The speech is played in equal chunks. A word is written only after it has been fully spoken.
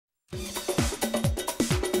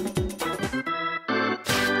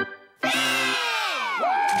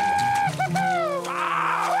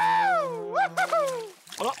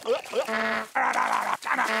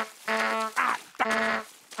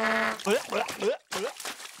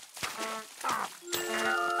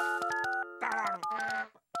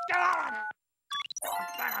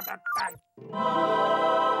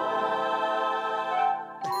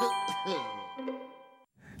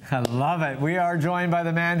I love it. We are joined by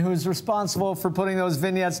the man who's responsible for putting those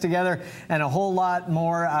vignettes together and a whole lot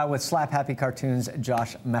more with Slap Happy Cartoons.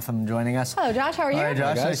 Josh Mepham joining us. Hello, Josh. How are you? Hi,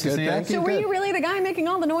 Josh. Hey, nice to see you. So were you really the guy making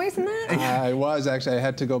all the noise in that? I was, actually. I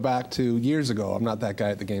had to go back to years ago. I'm not that guy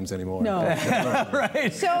at the games anymore. No.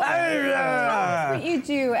 Right. So tell us what you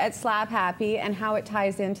do at Slap Happy and how it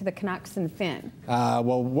ties into the Canucks and Finn.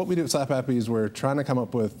 Well, what we do at Slap Happy is we're trying to come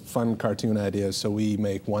up with fun cartoon ideas. So we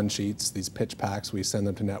make one-sheets, these pitch packs. We send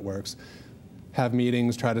them to networks, have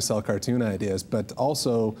meetings, try to sell cartoon ideas. But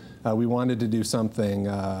also, we wanted to do something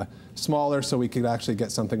smaller so we could actually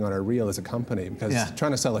get something on our reel as a company. Because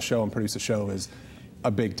trying to sell a show and produce a show is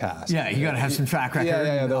a big task. Yeah, you got to have some track record.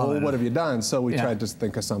 Yeah. The whole, what have you done? So we tried to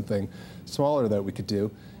think of something smaller that we could do.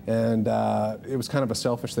 And it was kind of a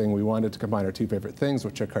selfish thing. We wanted to combine our two favorite things,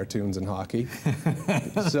 which are cartoons and hockey.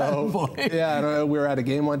 So, we were at a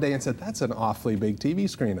game one day and said, that's an awfully big TV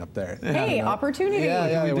screen up there. Hey, opportunity.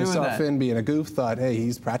 Yeah, we saw Finn being a goof, thought, hey,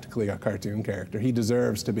 he's practically a cartoon character. He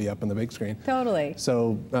deserves to be up on the big screen. Totally.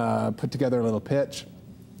 So put together a little pitch,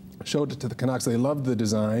 showed it to the Canucks. They loved the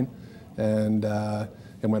design, and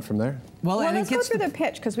went from there. Well, let's go through the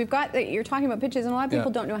pitch, because we've got, you're talking about pitches, and a lot of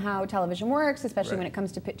people don't know how television works, especially when it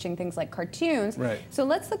comes to pitching things like cartoons. Right. So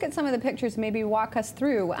let's look at some of the pictures, maybe walk us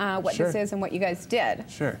through what this is and what you guys did.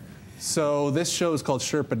 Sure. So this show is called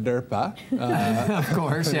Sherpa Derpa. Of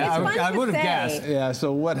course, yeah. I would have guessed. Yeah,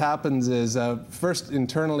 so what happens is, first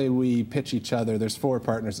internally we pitch each other. There's 4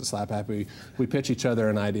 partners at Slap Happy. We pitch each other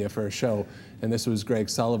an idea for a show. And this was Greg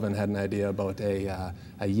Sullivan had an idea about a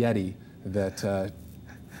Yeti that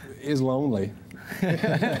is lonely.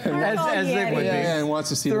 as it would be. And wants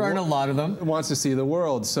to see there aren't a lot of them. Wants to see the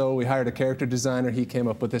world. So we hired a character designer. He came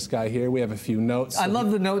up with this guy here. We have a few notes. I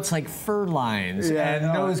love the notes like fur lines,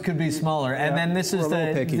 and nose could be smaller. And then this is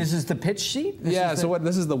the pitch sheet?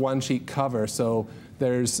 This is the one-sheet cover. So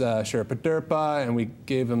there's Sherpa Derpa, and we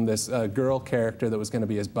gave him this girl character that was going to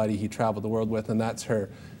be his buddy he traveled the world with, and that's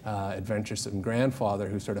her adventuresome grandfather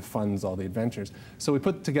who sort of funds all the adventures. So we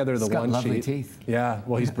put together the one sheet. Lovely teeth. Yeah,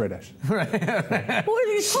 well, he's British. Right. What are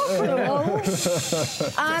you talking about?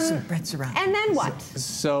 And then what?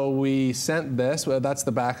 So we sent this. Well, that's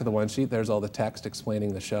the back of the one sheet. There's all the text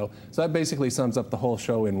explaining the show. So that basically sums up the whole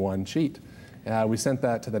show in one sheet. We sent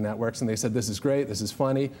that to the networks, and they said, this is great, this is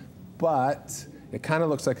funny, but it kind of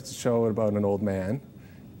looks like it's a show about an old man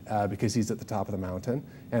because he's at the top of the mountain.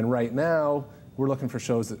 And right now, we're looking for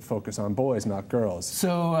shows that focus on boys, not girls.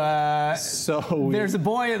 So, there's a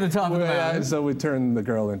boy at the top of the mountain. So we turned the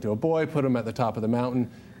girl into a boy, put him at the top of the mountain,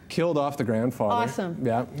 killed off the grandfather. Awesome.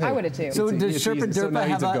 Yeah. Hey, I would have too. So does Sherpa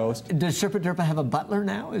Derpa have a butler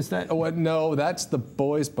now? Is that? Oh, no, that's the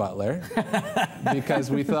boy's butler. Because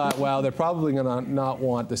we thought, well, they're probably going to not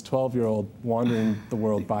want this 12-year-old wandering the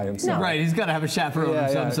world by himself. No. Right, he's got to have a chaperone of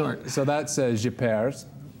some sort. So that's Jeepers.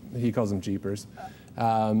 He calls them Jeepers.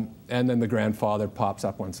 And then the grandfather pops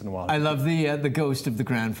up once in a while. I love the ghost of the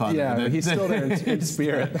grandfather. Yeah, he's still there in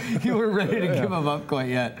spirit. You were ready to give him up quite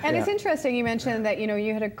yet. And it's interesting, you mentioned that,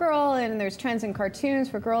 you had a girl and there's trends in cartoons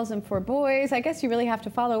for girls and for boys. I guess you really have to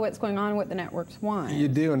follow what's going on, what the networks want. You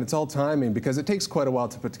do, and it's all timing because it takes quite a while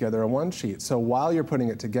to put together a one sheet. So while you're putting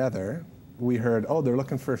it together, we heard, oh, they're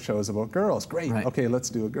looking for shows about girls. Great, okay, let's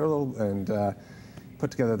do a girl, and put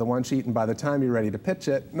together the one sheet, and by the time you're ready to pitch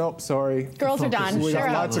it, nope, sorry. Girls are done. We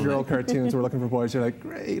got lots of girl cartoons. We're looking for boys. You're like,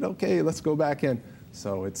 great, okay, let's go back in.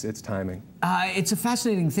 So it's timing. It's a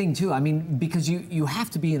fascinating thing too. I mean, because you have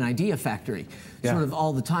to be an idea factory, sort of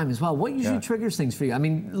all the time as well. What usually triggers things for you? I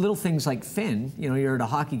mean, little things like Finn. You're at a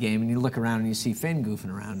hockey game and you look around and you see Finn goofing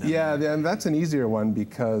around. Yeah, and that's an easier one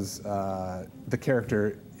because the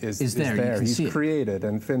character is there. He's created,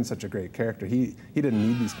 and Finn's such a great character. He didn't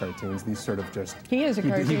need these cartoons. These sort of just he is a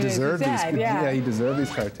cartoon. He deserved these. Yeah, he deserved these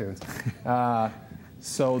cartoons.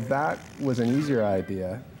 So that was an easier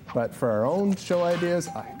idea. But for our own show ideas,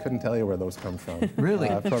 I couldn't tell you where those come from. Really?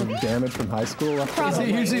 From damage from high school. Is it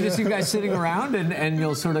usually just you guys sitting around and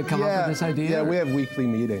you'll sort of come up with this idea? Yeah, we have weekly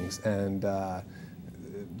meetings, and on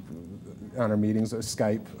our meetings,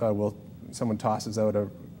 Skype, someone tosses out a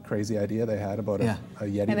crazy idea they had about a Yeti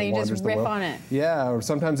and then that you wanders just the riff world. on it. Yeah, or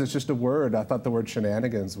sometimes it's just a word. I thought the word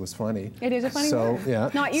shenanigans was funny. It is a funny so, word. Yeah.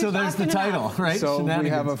 Not you so there's the title, right? So we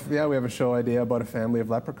have a show idea about a family of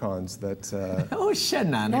leprechauns that. Oh,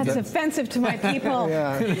 shenanigans. That's offensive to my people.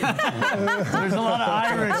 Yeah. There's a lot of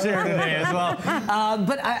Irish here today as well.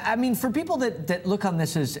 But I mean, for people that look on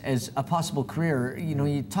this as a possible career, you know,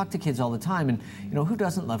 you talk to kids all the time, and you know, who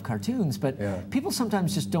doesn't love cartoons? But people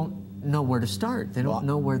sometimes just don't know where to start. They don't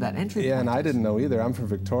know where that entry point is. And I didn't know either. I'm from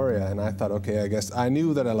Victoria, and I thought, okay, I guess I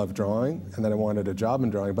knew that I loved drawing and that I wanted a job in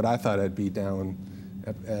drawing, but I thought I'd be down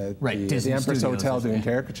at the Empress Hotel doing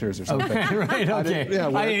caricatures or something. Okay, right, okay.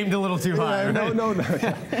 I aimed a little too high. No.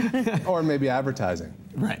 Or maybe advertising.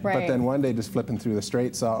 Right. But then one day, just flipping through the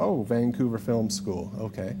Straits, saw, Vancouver Film School,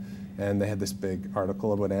 okay. And they had this big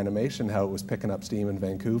article about animation, how it was picking up steam in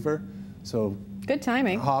Vancouver. So good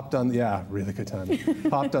timing. Hopped on, really good timing.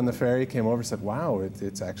 Hopped on the ferry, came over, said, wow,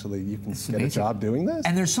 it's actually, you can get a job doing this.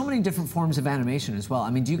 And there's so many different forms of animation as well.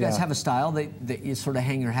 I mean, do you guys have a style that you sort of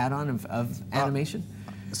hang your hat on of animation?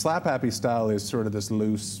 Slap Happy style is sort of this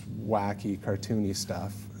loose, wacky, cartoony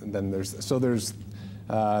stuff. And then there's the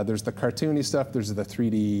cartoony stuff, there's the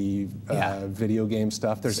 3D video game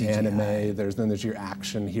stuff, there's CGI. anime, then there's your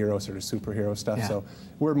action hero, sort of superhero stuff. Yeah. So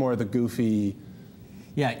we're more the goofy.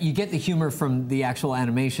 Yeah, you get the humor from the actual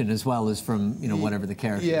animation as well as from, you know, whatever the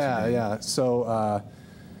character is. Yeah. So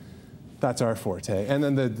that's our forte. And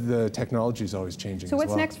then the technology is always changing So as what's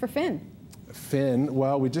well. next for Finn? Finn,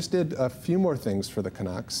 well, we just did a few more things for the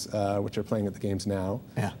Canucks, which are playing at the games now.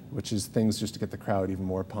 Yeah. Which is things just to get the crowd even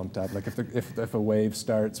more pumped up. Like if a wave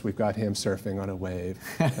starts, we've got him surfing on a wave.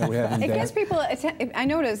 And we have him It dance. gets people. I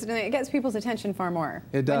noticed it gets people's attention far more.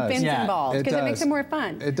 It does. When Finn's involved, because it makes it more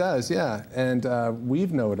fun. It does, yeah. And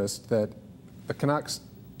we've noticed that the Canucks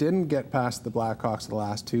didn't get past the Blackhawks the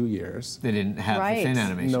last 2 years. They didn't have the Finn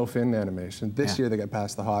animation. No Finn animation. This year they got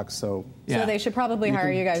past the Hawks, so So they should probably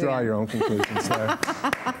hire you guys draw again. your own conclusions there.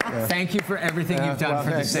 Thank you for everything you've done for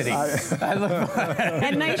the city. I look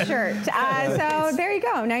And nice shirt. So there you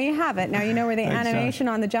go. Now you have it. Now you know where the animation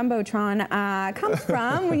on the Jumbotron comes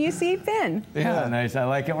from when you see Finn. Yeah, nice. I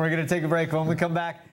like it. We're going to take a break. When we come back,